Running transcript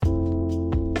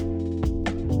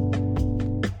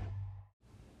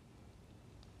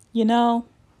You know,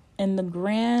 in the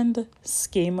grand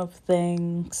scheme of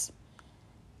things,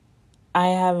 I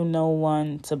have no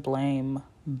one to blame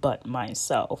but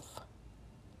myself.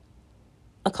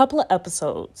 A couple of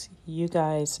episodes, you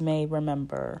guys may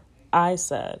remember, I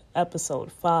said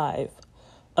episode 5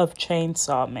 of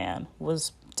Chainsaw Man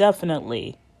was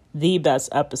definitely the best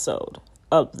episode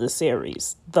of the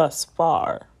series thus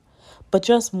far, but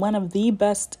just one of the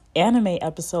best anime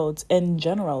episodes in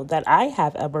general that I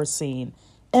have ever seen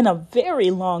in a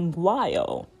very long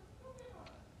while.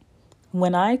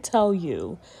 When I tell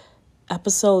you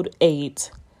episode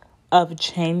 8 of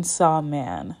Chainsaw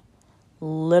Man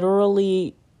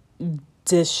literally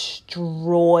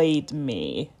destroyed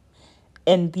me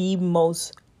in the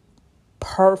most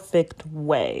perfect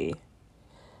way.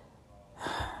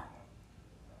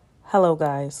 Hello,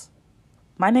 guys.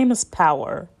 My name is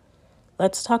Power.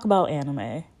 Let's talk about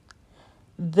anime.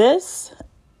 This,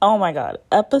 oh my god,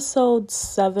 episode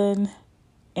 7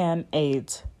 and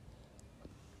 8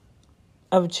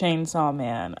 of Chainsaw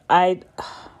Man.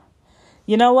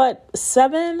 You know what?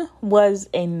 7 was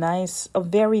a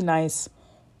very nice,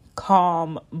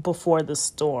 calm before the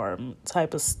storm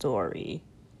type of story.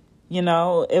 You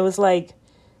know, it was like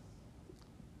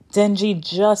Denji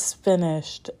just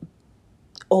finished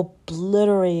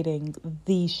obliterating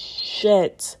the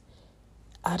shit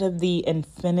out of the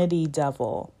Infinity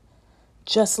Devil.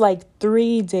 Just like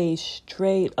 3 days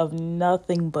straight of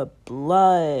nothing but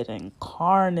blood and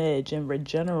carnage and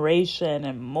regeneration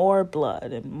and more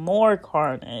blood and more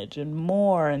carnage and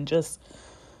more, and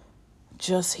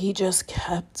he just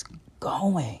kept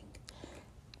going.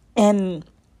 And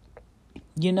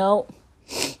you know,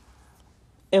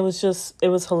 it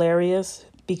was hilarious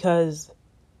because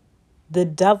the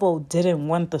devil didn't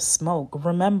want the smoke.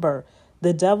 Remember,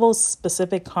 the devil's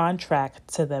specific contract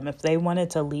to them, if they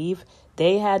wanted to leave,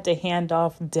 they had to hand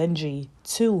off Denji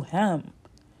to him.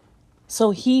 So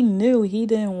he knew he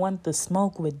didn't want the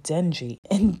smoke with Denji.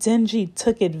 And Denji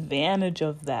took advantage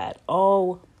of that.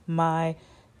 Oh my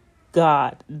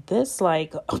god. This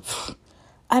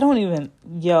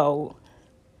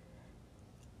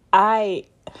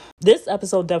this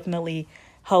episode definitely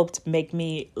helped make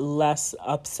me less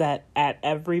upset at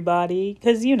everybody.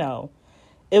 Because, you know,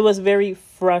 it was very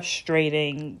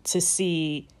frustrating to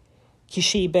see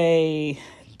Kishibe,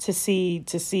 to see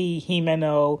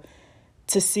Himeno,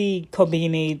 to see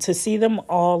Kobini, to see them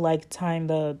all like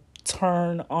kind of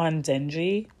turn on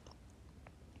Denji.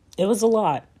 It was a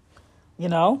lot, you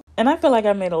know? And I feel like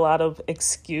I made a lot of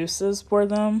excuses for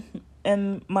them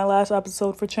in my last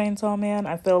episode for Chainsaw Man.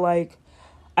 I feel like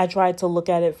I tried to look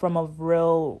at it from a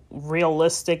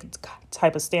realistic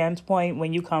type of standpoint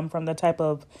when you come from the type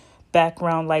of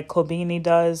background like Kobini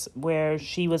does, where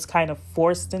she was kind of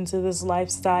forced into this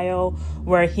lifestyle,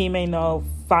 where Himeno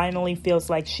finally feels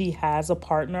like she has a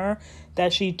partner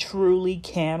that she truly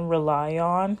can rely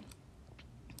on.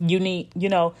 You need,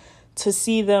 to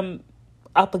see them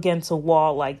up against a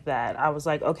wall like that. I was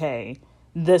like, okay,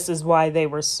 this is why they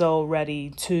were so ready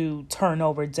to turn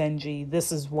over Denji.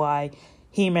 This is why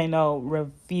Himeno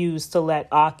refused to let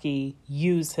Aki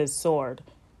use his sword.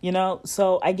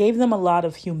 So I gave them a lot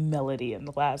of humility in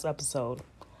the last episode.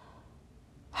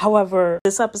 However,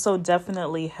 this episode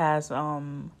definitely has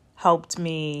helped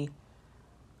me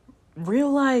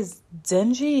realize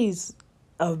Denji's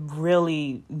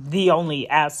really the only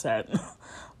asset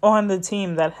on the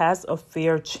team that has a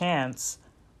fair chance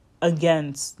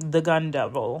against the Gun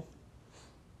Devil.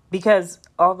 Because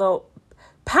although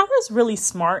Power's really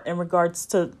smart in regards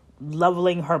to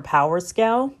leveling her power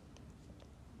scale,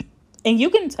 and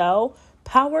you can tell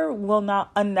Power will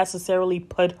not unnecessarily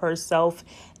put herself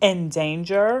in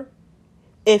danger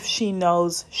if she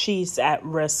knows she's at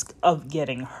risk of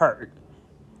getting hurt.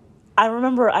 I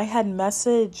remember I had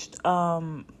messaged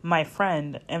my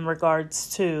friend in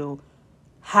regards to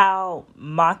how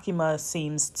Makima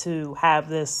seems to have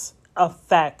this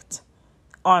effect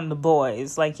on the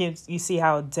boys. Like you see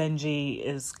how Denji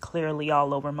is clearly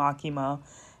all over Makima,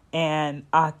 and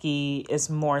Aki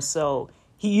is more so.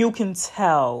 You can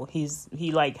tell he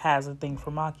has a thing for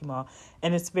Makima,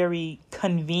 and it's very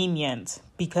convenient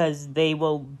because they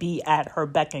will be at her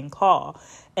beck and call.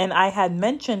 And I had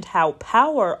mentioned how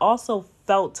Power also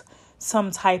felt some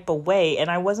type of way,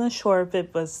 and I wasn't sure if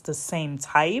it was the same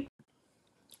type.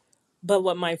 But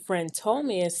what my friend told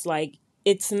me is like,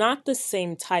 it's not the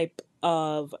same type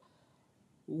of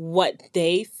what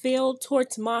they feel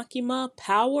towards Makima.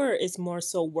 Power is more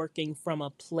so working from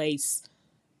a place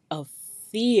of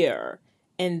fear.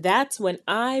 And that's when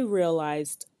I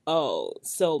realized, oh,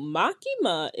 so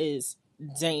Makima is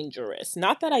dangerous.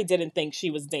 Not that I didn't think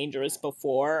she was dangerous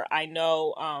before. I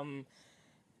know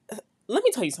let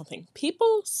me tell you something.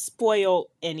 People spoil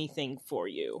anything for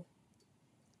you.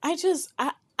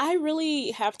 I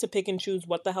really have to pick and choose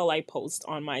what the hell I post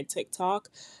on my TikTok,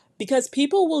 because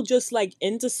people will just like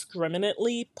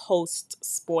indiscriminately post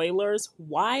spoilers.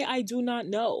 Why, I do not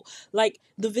know. Like,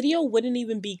 the video wouldn't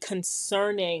even be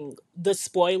concerning the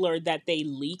spoiler that they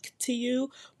leak to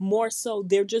you. More so,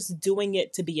 they're just doing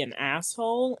it to be an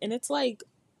asshole. And it's like,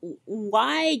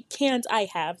 why can't I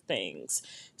have things?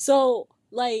 So,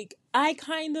 like, I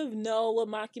kind of know what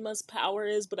Makima's power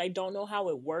is, but I don't know how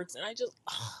it works. And I just,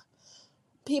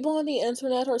 people on the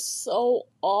internet are so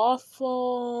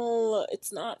awful.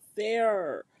 It's not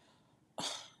fair.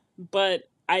 But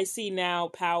I see now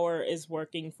power is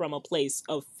working from a place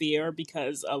of fear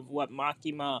because of what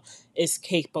Makima is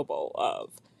capable of.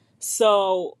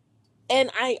 So,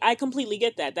 and I completely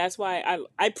get that. That's why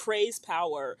I praise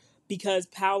Power, because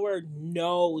Power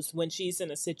knows when she's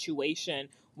in a situation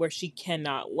where she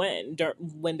cannot win.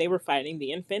 When they were fighting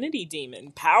the Infinity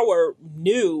Demon, Power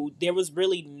knew there was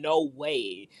really no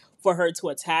way for her to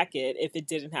attack it if it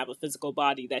didn't have a physical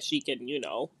body that she can,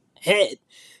 hit.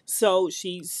 So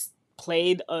she's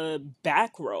played a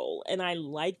back role, and I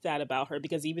like that about her,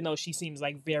 because even though she seems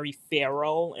like very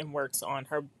feral and works on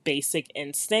her basic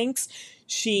instincts,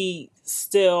 she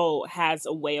still has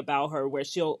a way about her where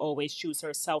she'll always choose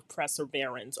her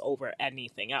self-perseverance over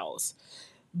anything else.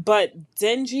 But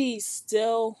Denji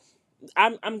still,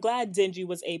 I'm glad Denji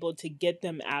was able to get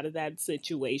them out of that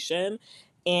situation,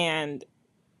 and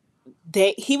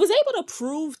he was able to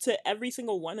prove to every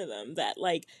single one of them that,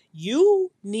 like,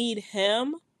 you need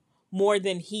him more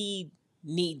than he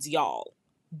needs y'all.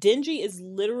 Denji is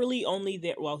literally only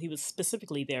there, well, he was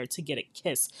specifically there to get a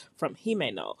kiss from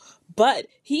Himeno, but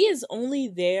he is only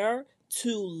there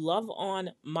to love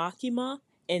on Makima,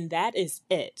 and that is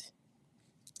it.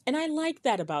 And I like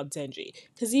that about Denji,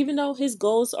 because even though his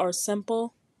goals are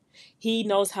simple, he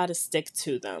knows how to stick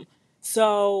to them.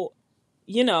 So,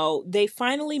 they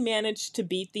finally managed to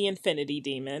beat the Infinity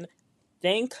Demon.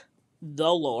 Thank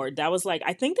the Lord. That was like,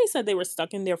 I think they said they were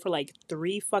stuck in there for like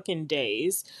 3 fucking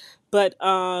days. But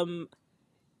Himeno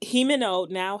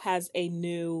now has a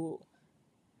new,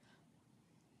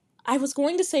 I was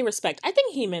going to say respect. I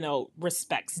think Himeno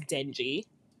respects Denji.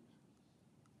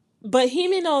 But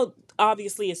Himeno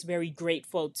obviously is very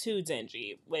grateful to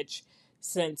Denji, which,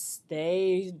 since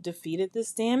they defeated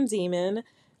this damn demon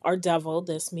or devil,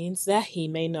 this means that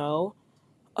Himeno,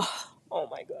 oh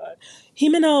my god,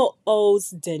 Himeno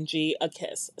owes Denji a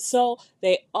kiss. So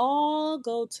they all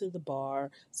go to the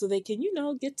bar so they can,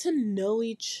 get to know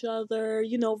each other,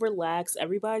 relax.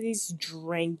 Everybody's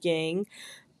drinking.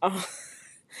 Uh,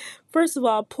 First of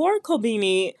all, poor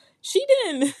Kobini, she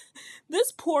didn't.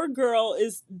 This poor girl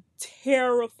is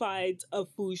terrified of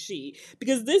Fushi,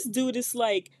 because this dude is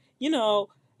like,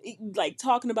 like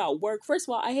talking about work. First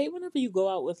of all, I hate whenever you go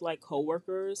out with like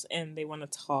coworkers and they want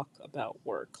to talk about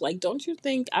work. Like, don't you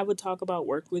think I would talk about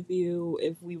work with you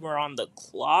if we were on the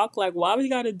clock? Like, why we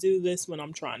gotta do this when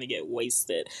I'm trying to get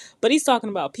wasted? But he's talking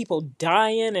about people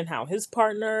dying and how his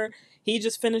partner, he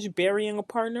just finished burying a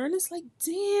partner, and it's like,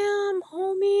 damn,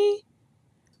 homie.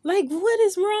 Like, what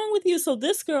is wrong with you? So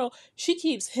this girl, she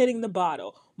keeps hitting the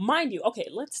bottle. Mind you, okay,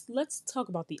 let's talk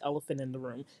about the elephant in the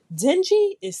room.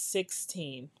 Denji is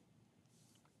 16.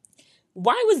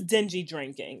 Why was Denji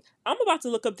drinking? I'm about to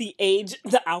look up the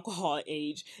alcohol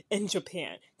age in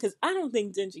Japan, because I don't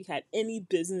think Denji had any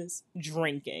business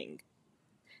drinking.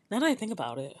 Now that I think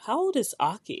about it, how old is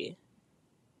Aki?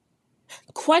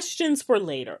 Questions for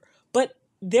later. But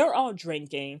they're all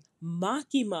drinking.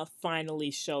 Makima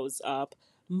finally shows up.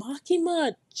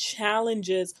 Makima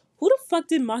challenges. Who the fuck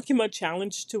did Makima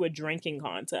challenge to a drinking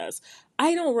contest?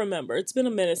 I don't remember. It's been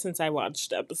a minute since I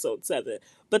watched episode 7.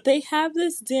 But they have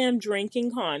this damn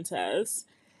drinking contest,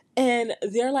 and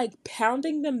they're like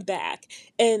pounding them back.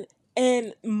 And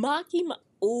Makima,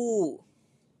 ooh,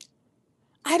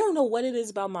 I don't know what it is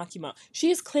about Makima.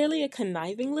 She is clearly a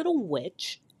conniving little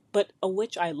witch, but a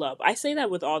witch I love. I say that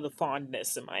with all the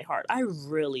fondness in my heart. I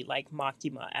really like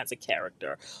Makima as a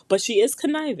character, but she is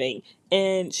conniving,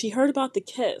 and she heard about the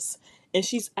kiss, and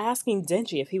she's asking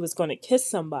Denji if he was going to kiss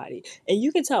somebody. And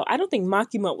you can tell, I don't think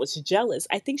Makima was jealous.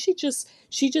 I think she just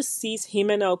sees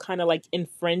Himeno kind of like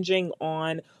infringing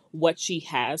on what she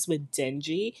has with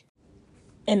Denji.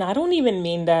 And I don't even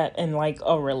mean that in like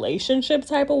a relationship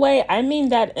type of way. I mean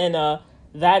that in a,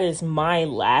 that is my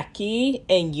lackey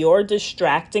and you're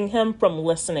distracting him from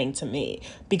listening to me.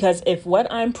 Because if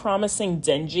what I'm promising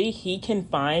Denji he can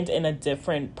find in a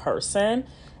different person,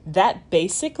 that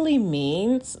basically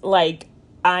means like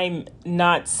I'm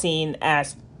not seen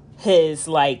as his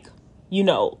like,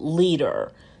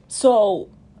 leader. So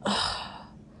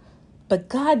But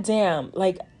goddamn,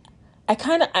 like I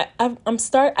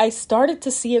started to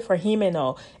see it for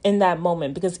Himeno in that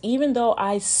moment, because even though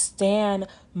I stan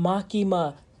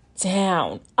Makima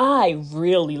down, I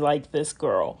really like this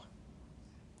girl.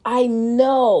 I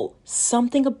know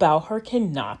something about her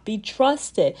cannot be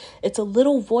trusted. It's a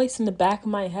little voice in the back of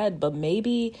my head, but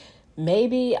maybe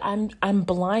I'm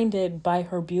blinded by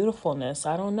her beautifulness.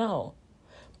 I don't know.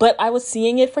 But I was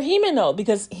seeing it for Himeno,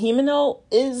 because Himeno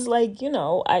is like,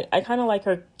 I kind of like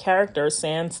her character,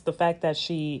 sans the fact that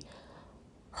she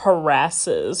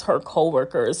harasses her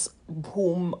coworkers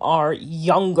whom are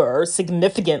younger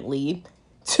significantly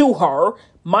to her,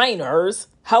 minors.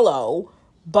 Hello.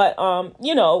 But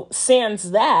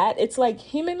sans that, it's like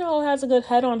Himeno has a good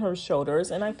head on her shoulders,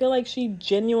 and I feel like she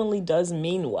genuinely does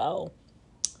mean well.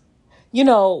 You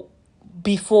know,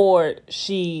 before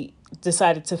she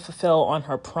decided to fulfill on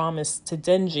her promise to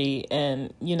Denji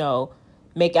and,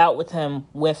 make out with him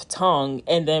with tongue,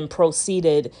 and then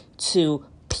proceeded to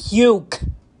puke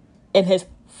in his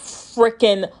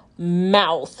freaking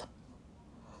mouth.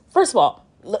 First of all,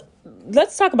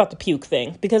 let's talk about the puke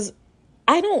thing, because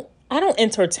I don't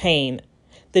entertain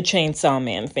the Chainsaw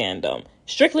Man fandom.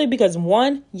 Strictly because,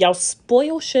 one, y'all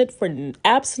spoil shit for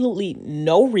absolutely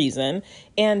no reason.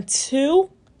 And two,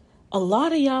 a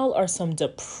lot of y'all are some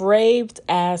depraved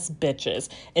ass bitches.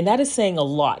 And that is saying a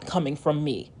lot coming from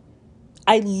me.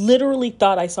 I literally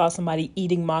thought I saw somebody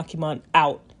eating Makima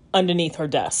out underneath her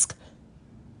desk.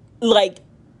 Like,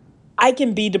 I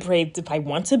can be depraved if I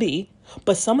want to be,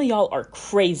 but some of y'all are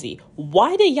crazy.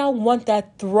 Why do y'all want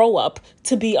that throw up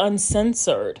to be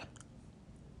uncensored?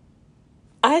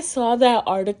 I saw that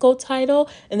article title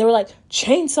and they were like,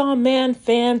 Chainsaw Man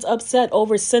fans upset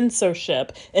over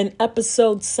censorship in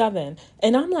episode 7.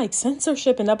 And I'm like,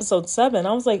 censorship in episode 7?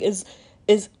 I was like, is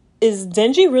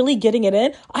Denji really getting it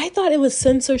in? I thought it was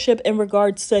censorship in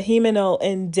regards to Himeno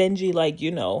and Denji, like,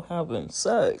 having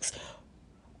sex.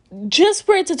 Just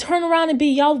for it to turn around and be,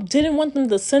 y'all didn't want them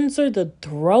to censor the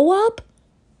throw up?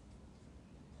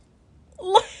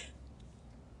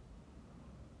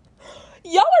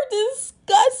 Y'all are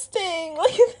disgusting.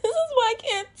 Like, this is why I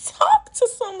can't talk to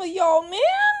some of y'all, man.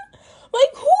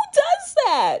 Like, who does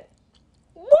that?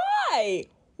 Why?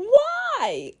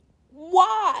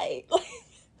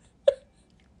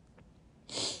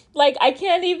 Like, I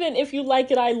can't even, if you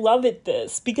like it, I love it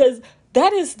this, because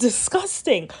that is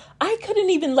disgusting. I couldn't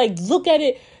even, like, look at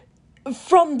it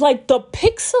from, like, the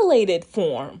pixelated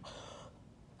form.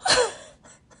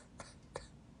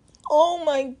 Oh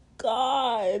my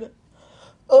God.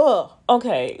 Ugh.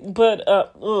 Okay. But,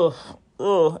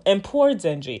 and poor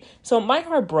Denji. So my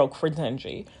heart broke for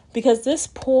Denji, because this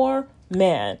poor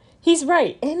man, he's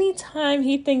right. Anytime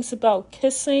he thinks about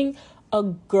kissing a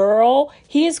girl,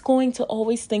 he is going to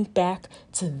always think back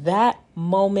to that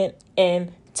moment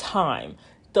in time.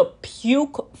 The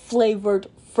puke flavored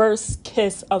first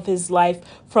kiss of his life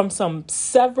from some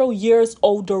several years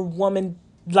older woman,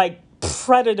 like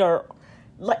predator.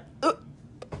 Like,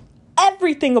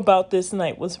 everything about this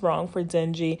night was wrong for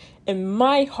Denji, and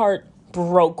my heart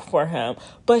broke for him.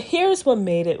 But here's what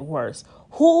made it worse.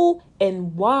 Who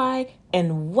and why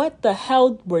and what the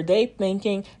hell were they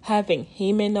thinking having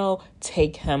Himeno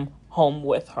take him home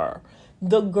with her?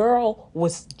 The girl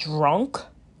was drunk.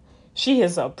 She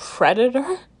is a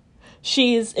predator.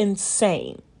 She is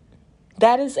insane.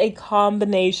 That is a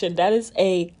combination. That is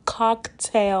a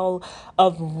cocktail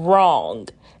of wrong.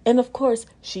 And of course,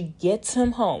 she gets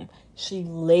him home. She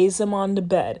lays him on the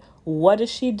bed. What does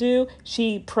she do?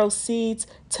 She proceeds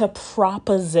to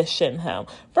proposition him.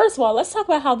 First of all, let's talk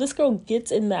about how this girl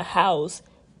gets in the house,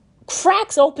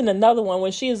 cracks open another one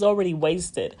when she is already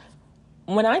wasted.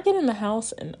 When I get in the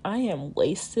house and I am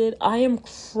wasted, I am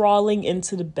crawling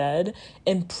into the bed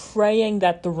and praying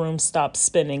that the room stops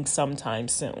spinning sometime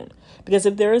soon. Because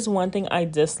if there is one thing I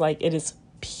dislike, it is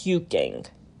puking.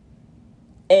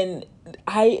 And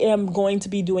I am going to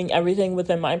be doing everything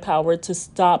within my power to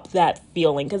stop that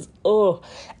feeling. Because,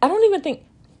 I don't even think,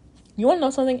 you want to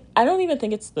know something? I don't even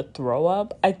think it's the throw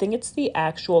up. I think it's the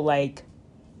actual, like,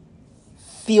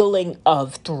 feeling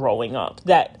of throwing up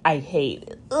that I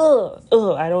hate. I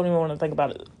don't even want to think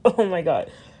about it. Oh my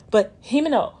God. But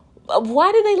Himeno,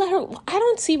 why did they let her? I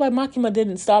don't see why Makima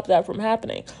didn't stop that from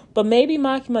happening. But maybe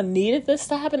Makima needed this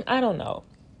to happen. I don't know.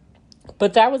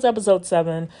 But that was episode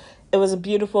 7. It was a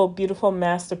beautiful, beautiful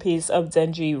masterpiece of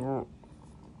Denji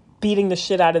beating the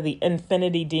shit out of the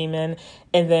Infinity Demon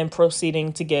and then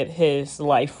proceeding to get his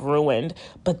life ruined.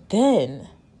 But then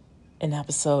in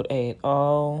episode 8,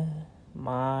 oh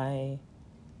my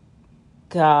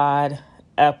God,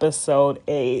 episode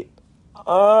 8.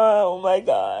 Oh my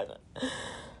God.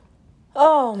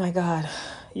 Oh my god.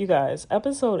 You guys,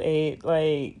 episode 8,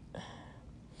 like,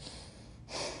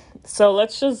 so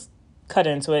let's just cut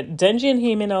into it. Denji and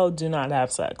Himeno do not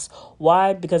have sex.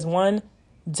 Why? Because one,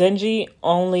 Denji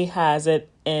only has it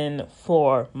in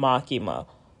for Makima.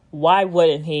 Why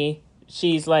wouldn't he?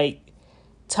 She's like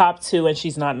top 2 and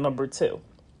she's not number 2.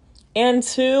 And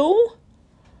 2,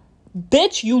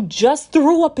 bitch, you just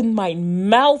threw up in my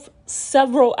mouth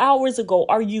several hours ago.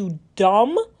 Are you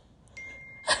dumb?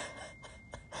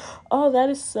 Oh, that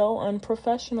is so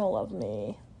unprofessional of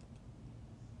me.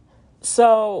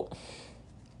 So,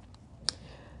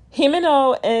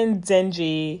 Himeno and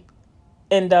Denji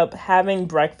end up having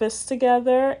breakfast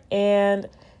together, and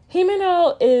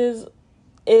Himeno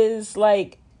is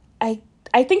like, I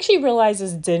think she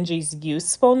realizes Denji's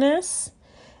usefulness,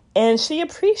 and she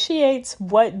appreciates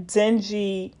what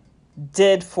Denji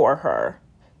did for her.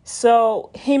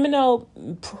 So Himeno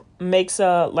makes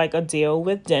a deal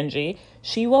with Denji.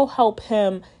 She will help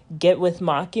him get with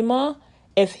Makima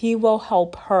if he will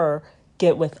help her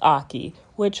get with Aki.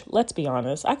 Which, let's be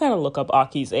honest, I gotta look up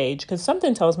Aki's age because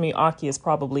something tells me Aki is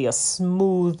probably a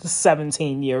smooth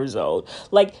 17 years old.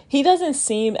 Like, he doesn't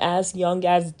seem as young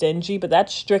as Denji, but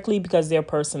that's strictly because their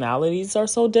personalities are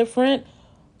so different.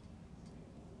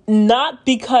 Not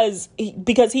because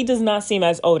he does not seem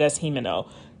as old as Himeno.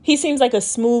 He seems like a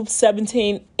smooth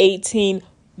 17, 18,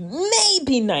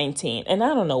 maybe 19. And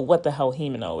I don't know what the hell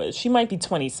Himeno is. She might be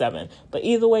 27. But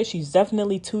either way, she's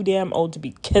definitely too damn old to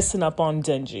be kissing up on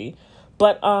Denji.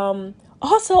 But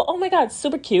also, oh my god,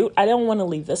 super cute. I don't want to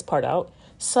leave this part out.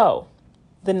 So,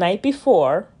 the night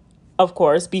before, of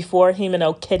course, before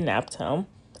Himeno kidnapped him,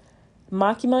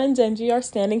 Makima and Denji are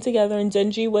standing together, and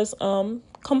Denji was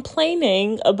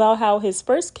complaining about how his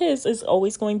first kiss is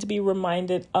always going to be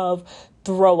reminded of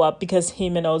throw up because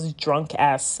Himeno's drunk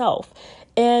ass self.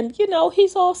 And,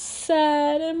 he's all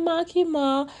sad, and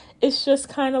Makima is just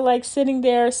kind of like sitting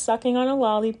there sucking on a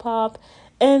lollipop.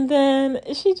 And then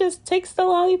she just takes the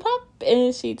lollipop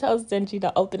and she tells Denji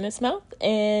to open his mouth.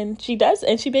 And she does.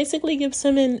 And she basically gives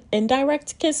him an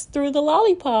indirect kiss through the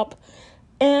lollipop.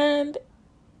 And,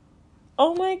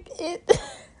 oh my,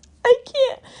 I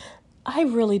can't. I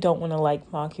really don't want to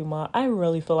like Makima. I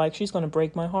really feel like she's going to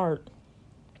break my heart.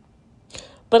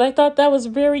 But I thought that was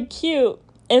very cute.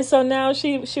 And so now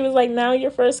she was like, now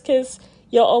your first kiss,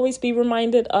 you'll always be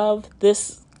reminded of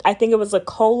this. I think it was a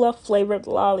cola flavored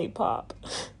lollipop.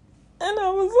 And I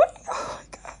was like, oh my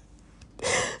god,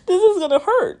 this is going to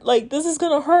hurt. Like, this is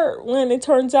going to hurt when it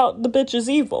turns out the bitch is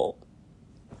evil.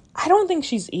 I don't think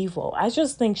she's evil. I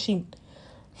just think she...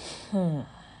 Oh,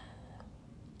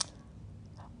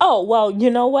 well, you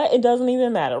know what? It doesn't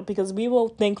even matter because we will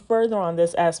think further on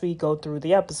this as we go through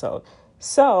the episode.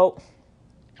 So,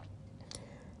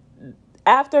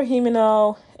 after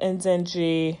Himeno and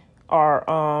Denji are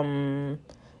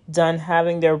done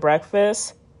having their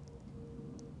breakfast,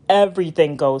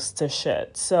 everything goes to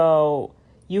shit. So,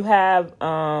 you have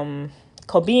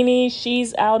Kobini,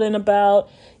 she's out and about.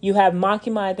 You have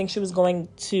Makima, I think she was going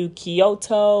to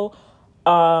Kyoto.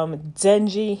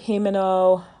 Denji,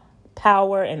 Himeno,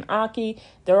 Power, and Aki,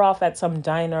 they're off at some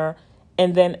diner.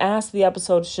 And then as the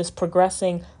episode's just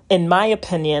progressing, in my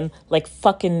opinion, like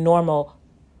fucking normal,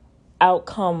 out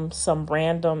comes some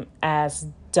random ass,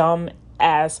 dumb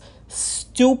ass,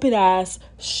 stupid ass,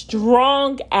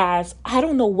 strong ass, I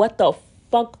don't know what the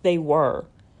fuck they were.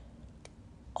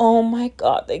 Oh my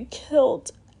god, they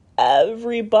killed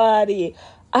everybody.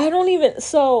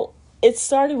 So it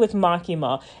started with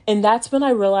Makima, and that's when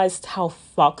I realized how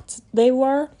fucked they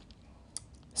were.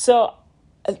 So,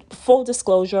 full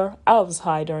disclosure, I was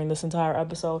high during this entire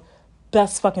episode.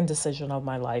 Best fucking decision of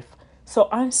my life. So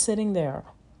I'm sitting there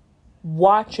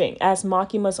watching as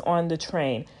Makima's on the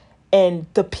train, and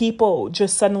the people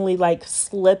just suddenly like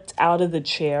slipped out of the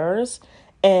chairs.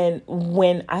 And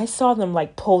when I saw them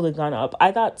like pull the gun up,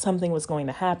 I thought something was going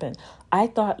to happen. I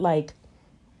thought like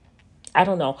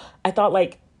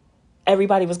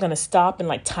everybody was going to stop and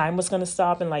like time was going to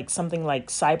stop and like something like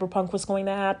cyberpunk was going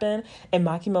to happen and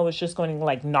Makima was just going to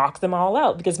like knock them all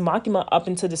out, because Makima up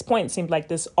until this point seemed like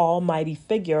this almighty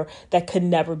figure that could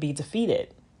never be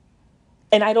defeated.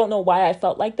 And I don't know why I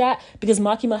felt like that, because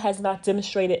Makima has not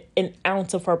demonstrated an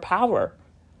ounce of her power.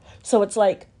 So it's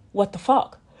like, what the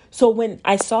fuck? So when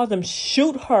I saw them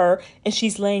shoot her and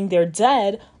she's laying there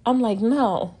dead, I'm like,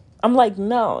 no,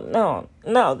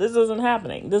 this isn't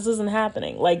happening.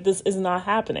 Like, this is not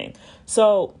happening.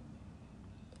 So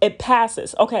it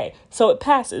passes. Okay, so it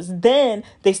passes. Then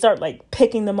they start like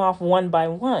picking them off one by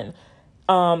one.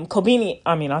 Kobini,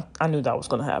 I mean, I knew that was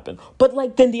going to happen. But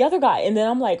like then the other guy, and then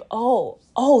I'm like, oh,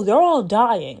 they're all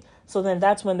dying. So then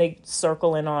that's when they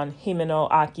circle in on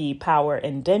Himeno, Aki, Power,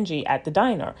 and Denji at the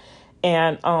diner.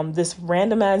 And this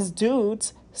random ass dude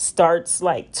starts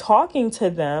like talking to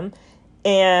them,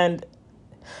 and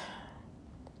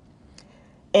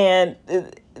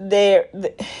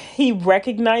he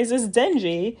recognizes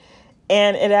Denji,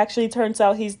 and it actually turns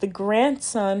out he's the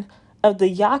grandson of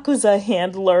the Yakuza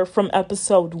handler from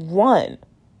episode 1.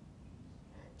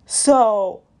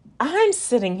 So I'm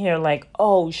sitting here like,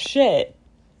 oh shit,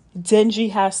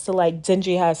 Denji has to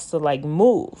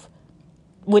move,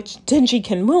 which Denji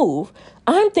can move.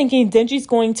 I'm thinking Denji's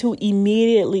going to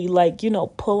immediately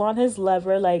pull on his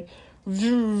lever, like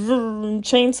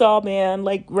Chainsaw Man,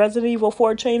 like Resident Evil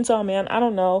 4 Chainsaw Man. I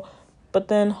don't know. But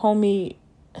then homie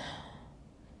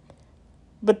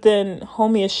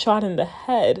is shot in the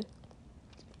head.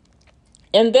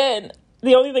 And then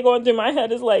the only thing going through my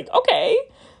head is like, okay,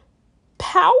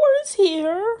 Power's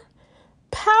here,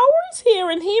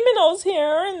 and Himeno's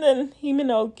here, and then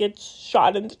Himeno gets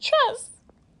shot in the chest.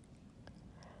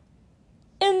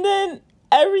 And then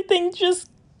everything just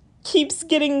keeps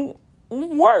getting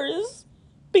worse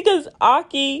because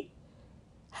Aki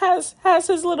has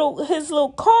his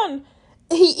little con.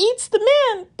 He eats the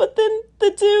man, but then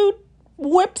the dude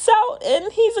whips out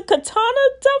and he's a katana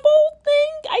devil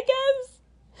thing, I guess.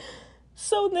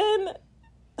 So then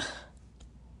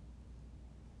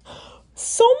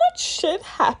so much shit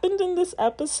happened in this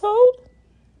episode.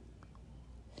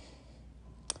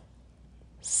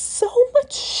 So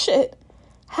much shit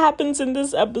happens in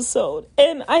this episode.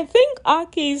 And I think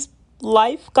Aki's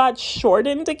life got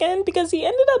shortened again because he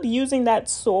ended up using that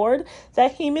sword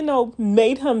that Himeno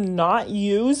made him not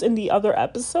use in the other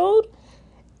episode.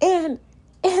 And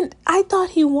I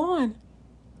thought he won.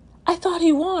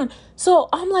 So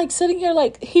I'm like sitting here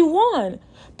like, he won.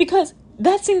 Because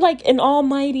that seemed like an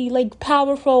almighty, like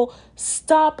powerful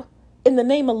stop in the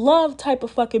name of love type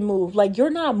of fucking move. Like, you're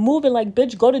not moving, like,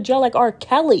 bitch, go to jail like R.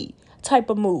 Kelly type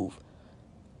of move.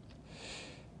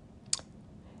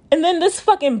 And then this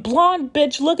fucking blonde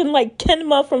bitch looking like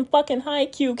Kenma from fucking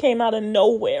Haikyuu came out of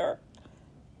nowhere.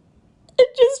 It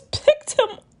just picked him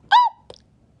up.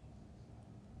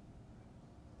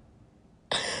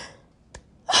 He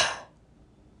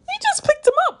just picked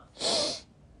him up.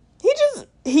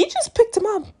 He just picked him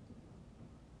up.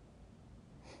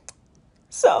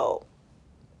 So,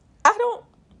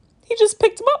 he just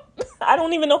picked him up. I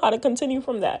don't even know how to continue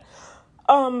from that.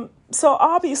 So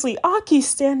obviously Aki's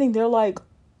standing there like,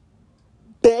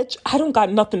 bitch, I don't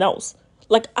got nothing else.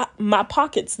 Like, my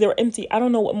pockets, they're empty. I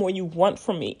don't know what more you want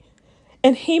from me.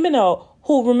 And Himeno,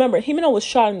 Himeno was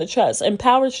shot in the chest, and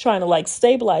Power's trying to, like,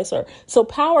 stabilize her. So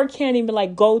Power can't even,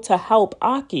 like, go to help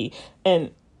Aki.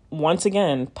 And once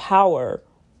again, Power's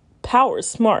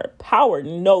smart. Power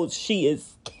knows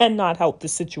cannot help the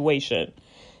situation.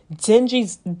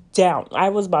 Denji's down. I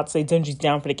was about to say Denji's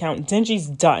down for the count. Denji's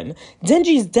done.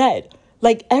 Denji's dead.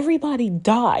 Like, everybody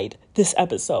died this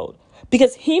episode.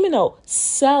 Because Himeno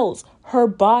sells her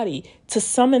body to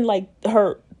summon, like,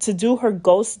 to do her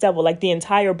ghost devil, like, the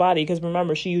entire body. Because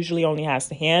remember, she usually only has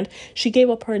the hand. She gave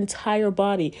up her entire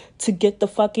body to get the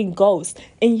fucking ghost.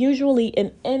 And usually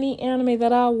in any anime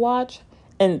that I watch,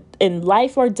 and in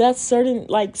life or death, certain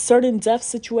death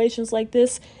situations like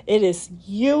this, it is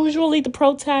usually the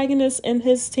protagonist and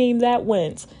his team that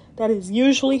wins. That is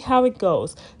usually how it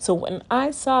goes. So when I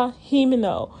saw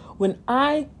Himeno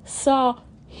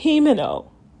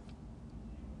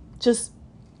just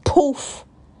poof,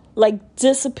 like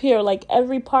disappear, like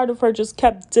every part of her just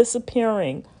kept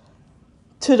disappearing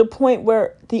to the point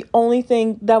where the only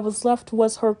thing that was left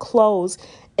was her clothes.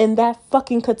 And that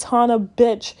fucking katana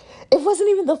bitch, it wasn't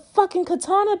even the fucking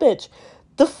katana bitch.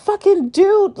 The fucking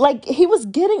dude, like, he was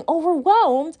getting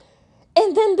overwhelmed.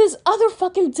 And then this other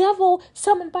fucking devil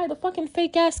summoned by the fucking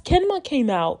fake ass Kenma came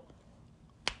out.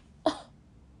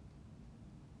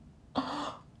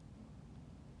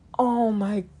 Oh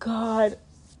my god.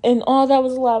 And all that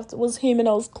was left was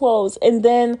Himeno's clothes. And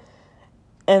then,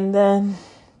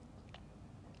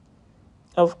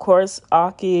 of course,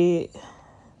 Aki,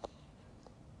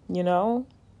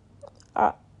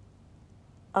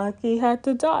 Aki had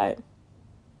to die.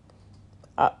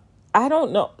 I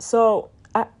don't know. So,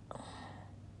 I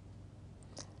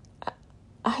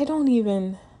don't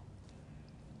even...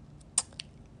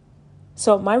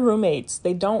 So, my roommates,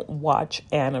 they don't watch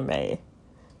anime.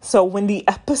 So, when the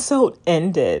episode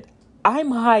ended,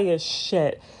 I'm high as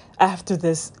shit after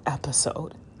this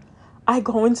episode. I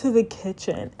go into the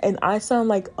kitchen and I sound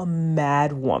like a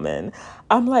mad woman.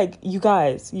 I'm like, you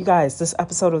guys, this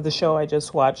episode of the show I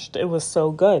just watched, it was so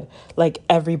good. Like,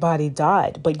 everybody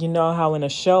died. But you know how in a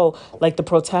show, like the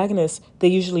protagonists, they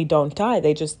usually don't die.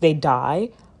 They die,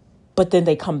 but then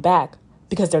they come back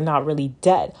because they're not really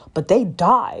dead. But they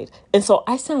died. And so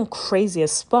I sound crazy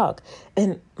as fuck.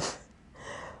 And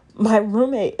my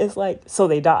roommate is like, so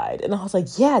they died. And I was like,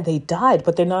 yeah, they died,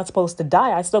 but they're not supposed to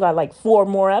die. I still got like 4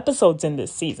 more episodes in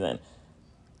this season.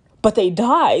 But they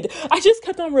died. I just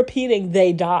kept on repeating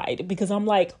they died because I'm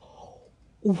like,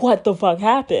 what the fuck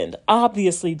happened?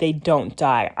 Obviously, they don't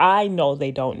die. I know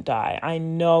they don't die. I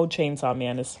know Chainsaw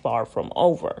Man is far from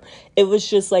over. It was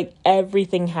just like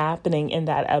everything happening in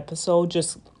that episode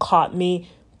just caught me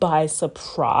by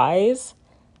surprise.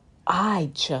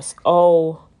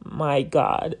 Oh my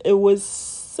God, it was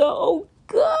so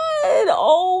good.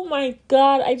 Oh my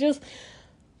God,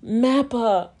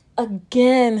 Mappa,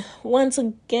 again, once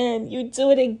again, you do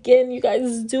it again. You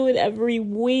guys do it every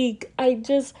week. I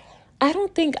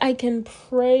don't think I can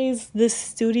praise this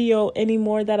studio any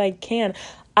more that I can.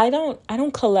 I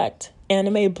don't collect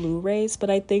anime Blu-rays,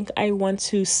 but I think I want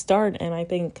to start, and I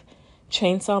think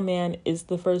Chainsaw Man is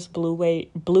the first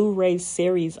Blu-ray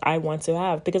series I want to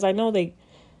have, because I know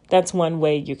that's one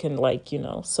way you can, like,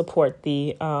 support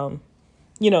the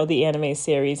the anime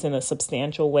series in a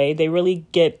substantial way. They really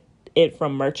get it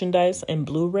from merchandise and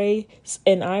Blu-rays,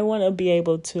 and I want to be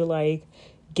able to like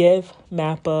give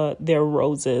Mappa their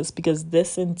roses, because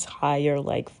this entire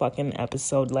like fucking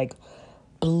episode like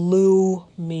blew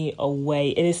me away.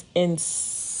 It is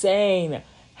insane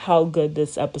how good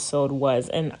this episode was.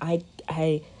 And I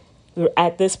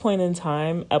at this point in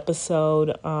time,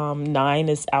 episode 9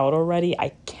 is out already. I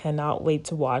cannot wait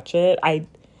to watch it. I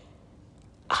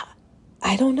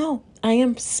don't know. I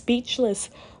am speechless.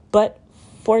 But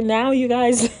for now, you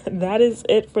guys, that is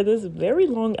it for this very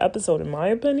long episode, in my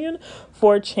opinion,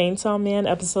 for Chainsaw Man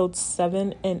episodes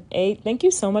 7 and 8. Thank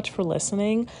you so much for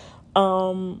listening.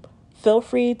 Feel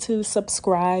free to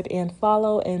subscribe and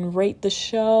follow and rate the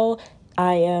show.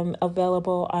 I am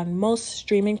available on most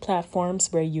streaming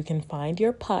platforms where you can find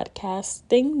your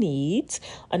podcasting needs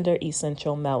under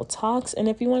Essential Mel Talks. And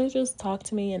if you want to just talk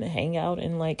to me and hang out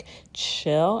and like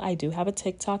chill, I do have a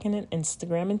TikTok and an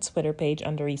Instagram and Twitter page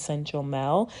under Essential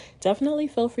Mel. Definitely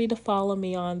feel free to follow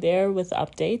me on there with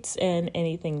updates and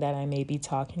anything that I may be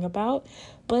talking about.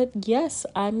 But yes,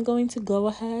 I'm going to go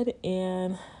ahead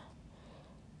and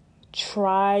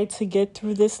try to get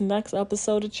through this next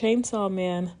episode of Chainsaw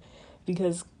Man,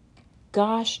 because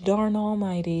gosh darn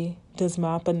almighty, does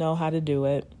Mappa know how to do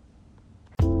it.